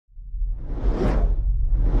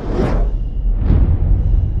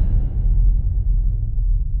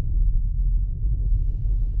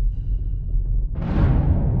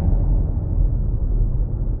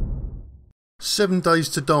7 Days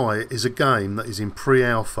to Die is a game that is in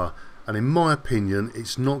pre-alpha, and in my opinion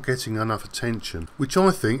it's not getting enough attention, which I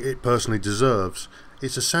think it personally deserves.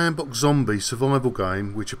 It's a sandbox zombie survival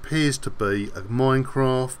game which appears to be a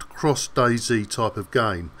Minecraft cross Dayz type of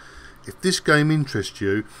game. If this game interests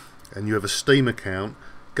you and you have a Steam account,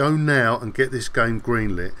 go now and get this game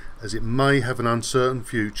greenlit, as it may have an uncertain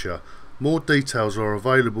future. More details are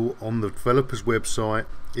available on the developer's website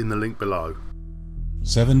in the link below.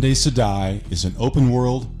 7 Days to Die is an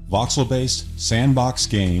open-world, voxel-based sandbox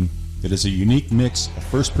game that is a unique mix of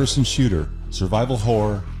first-person shooter, survival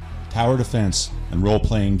horror, tower defense, and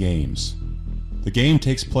role-playing games. The game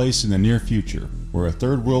takes place in the near future, where a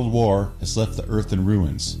third world war has left the Earth in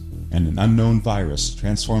ruins, and an unknown virus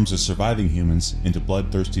transforms the surviving humans into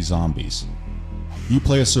bloodthirsty zombies. You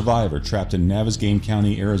play a survivor trapped in Navezgane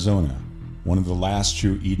County, Arizona, one of the last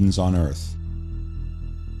true Edens on Earth.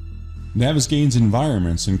 Navezgane's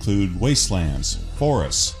environments include wastelands,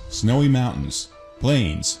 forests, snowy mountains,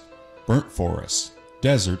 plains, burnt forests,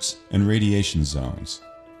 deserts, and radiation zones.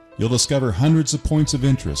 You'll discover hundreds of points of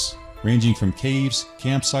interest, ranging from caves,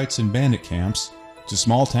 campsites, and bandit camps, to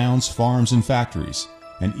small towns, farms, and factories,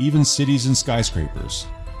 and even cities and skyscrapers.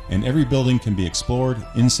 And every building can be explored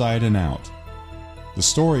inside and out. The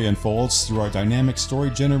story unfolds through our dynamic story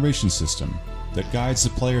generation system that guides the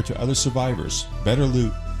player to other survivors, better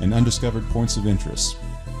loot, and undiscovered points of interest.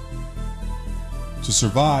 To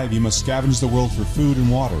survive, you must scavenge the world for food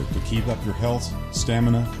and water to keep up your health,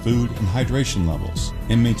 stamina, food, and hydration levels.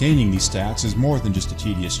 And maintaining these stats is more than just a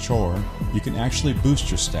tedious chore. You can actually boost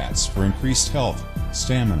your stats for increased health,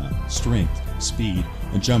 stamina, strength, speed,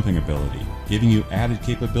 and jumping ability, giving you added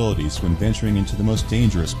capabilities when venturing into the most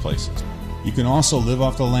dangerous places. You can also live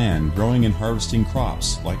off the land, growing and harvesting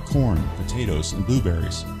crops like corn, potatoes, and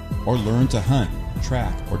blueberries, or learn to hunt,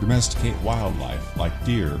 track, or domesticate wildlife like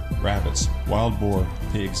deer, rabbits, wild boar,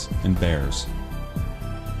 pigs, and bears.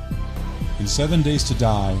 In 7 Days to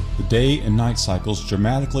Die, the day and night cycles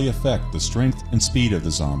dramatically affect the strength and speed of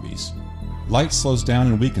the zombies. Light slows down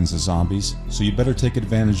and weakens the zombies, so you better take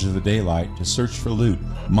advantage of the daylight to search for loot,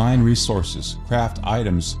 mine resources, craft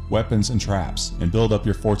items, weapons, and traps, and build up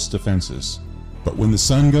your fort's defenses. But when the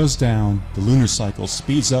sun goes down, the lunar cycle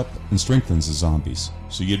speeds up and strengthens the zombies,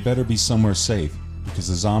 so you'd better be somewhere safe, because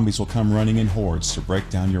the zombies will come running in hordes to break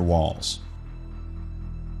down your walls.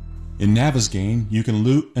 In Navezgane, you can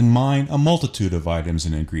loot and mine a multitude of items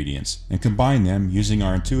and ingredients, and combine them using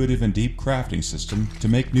our intuitive and deep crafting system to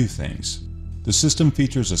make new things. The system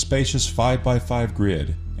features a spacious 5x5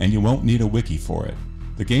 grid, and you won't need a wiki for it.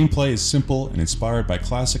 The gameplay is simple and inspired by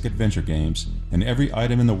classic adventure games, and every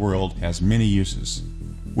item in the world has many uses.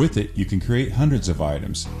 With it, you can create hundreds of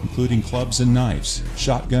items, including clubs and knives,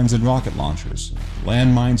 shotguns and rocket launchers,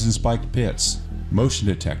 landmines and spiked pits, motion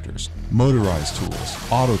detectors, motorized tools,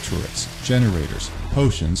 auto turrets, generators,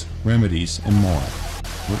 potions, remedies, and more.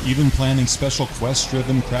 We're even planning special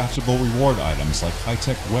quest-driven craftable reward items like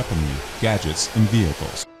high-tech weaponry, gadgets, and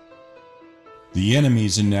vehicles. The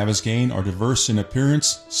enemies in Navezgane are diverse in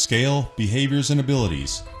appearance, scale, behaviors, and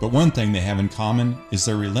abilities, but one thing they have in common is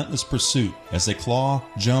their relentless pursuit as they claw,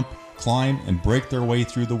 jump, climb, and break their way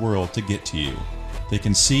through the world to get to you. They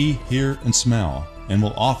can see, hear, and smell, and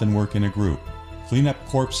will often work in a group. Clean up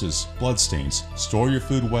corpses, bloodstains, store your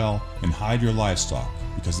food well, and hide your livestock,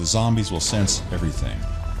 because the zombies will sense everything.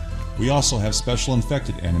 We also have special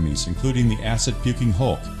infected enemies, including the acid-puking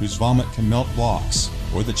Hulk, whose vomit can melt blocks,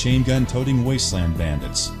 or the chain gun-toting wasteland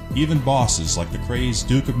bandits, even bosses like the crazed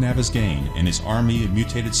Duke of Navezgane and his army of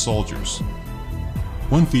mutated soldiers.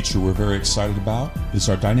 One feature we're very excited about is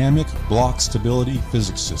our dynamic block stability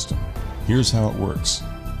physics system. Here's how it works.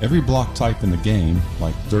 Every block type in the game,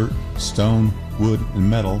 like dirt, stone, wood, and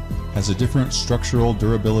metal, has a different structural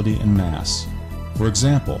durability and mass. For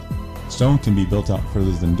example, stone can be built out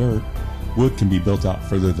further than dirt, wood can be built out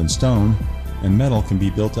further than stone, and metal can be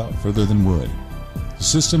built out further than wood. The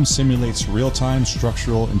system simulates real-time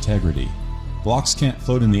structural integrity. Blocks can't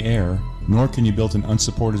float in the air, nor can you build an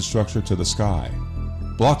unsupported structure to the sky.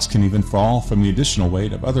 Blocks can even fall from the additional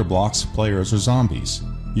weight of other blocks, players, or zombies.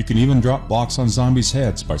 You can even drop blocks on zombies'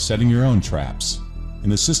 heads by setting your own traps.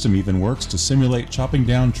 And the system even works to simulate chopping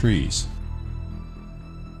down trees.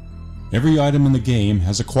 Every item in the game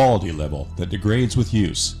has a quality level that degrades with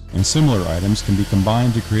use, and similar items can be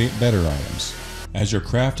combined to create better items. As your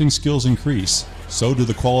crafting skills increase, so do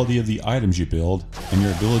the quality of the items you build and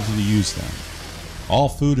your ability to use them. All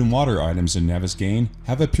food and water items in Navezgane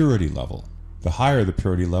have a purity level. The higher the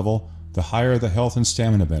purity level, the higher the health and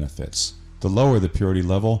stamina benefits. The lower the purity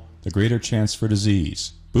level, the greater chance for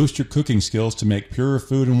disease. Boost your cooking skills to make purer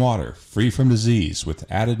food and water, free from disease, with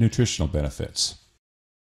added nutritional benefits.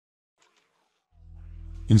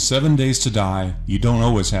 In 7 Days to Die, you don't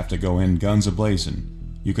always have to go in guns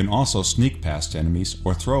a-blazing. You can also sneak past enemies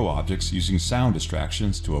or throw objects using sound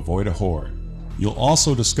distractions to avoid a horde. You'll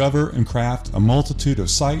also discover and craft a multitude of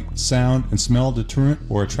sight, sound, and smell deterrent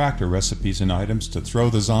or attractor recipes and items to throw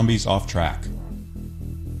the zombies off track.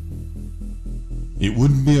 It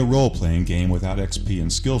wouldn't be a role-playing game without XP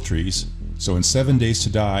and skill trees, so in 7 Days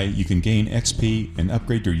to Die you can gain XP and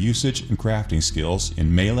upgrade your usage and crafting skills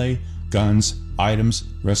in melee, guns, items,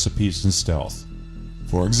 recipes, and stealth.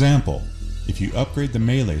 For example, if you upgrade the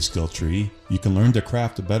melee skill tree, you can learn to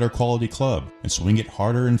craft a better quality club and swing it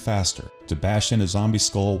harder and faster to bash in a zombie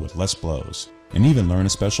skull with less blows, and even learn a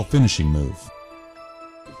special finishing move.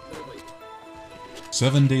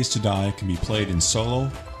 7 Days to Die can be played in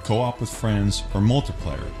solo, co-op with friends, or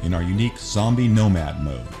multiplayer in our unique Zombie Nomad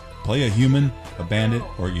mode. Play a human, a bandit,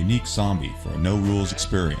 or a unique zombie for a no-rules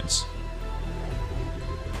experience.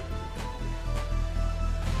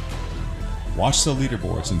 Watch the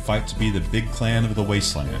leaderboards and fight to be the big clan of the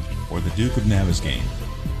Wasteland, or the Duke of Navezgane.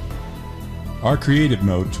 Our creative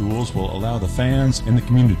mode tools will allow the fans and the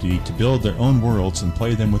community to build their own worlds and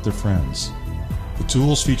play them with their friends. The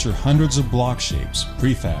tools feature hundreds of block shapes,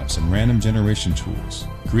 prefabs, and random generation tools.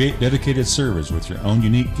 Create dedicated servers with your own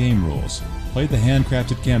unique game rules. Play the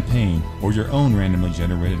handcrafted campaign or your own randomly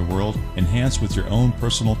generated world, enhanced with your own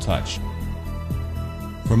personal touch.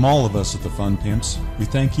 From all of us at the Fun Pimps, we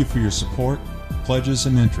thank you for your support, pledges,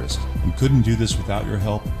 and interest, and couldn't do this without your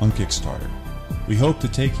help on Kickstarter. We hope to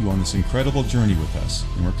take you on this incredible journey with us,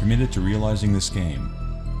 and we're committed to realizing this game.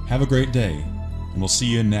 Have a great day, and we'll see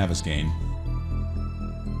you in Navezgane.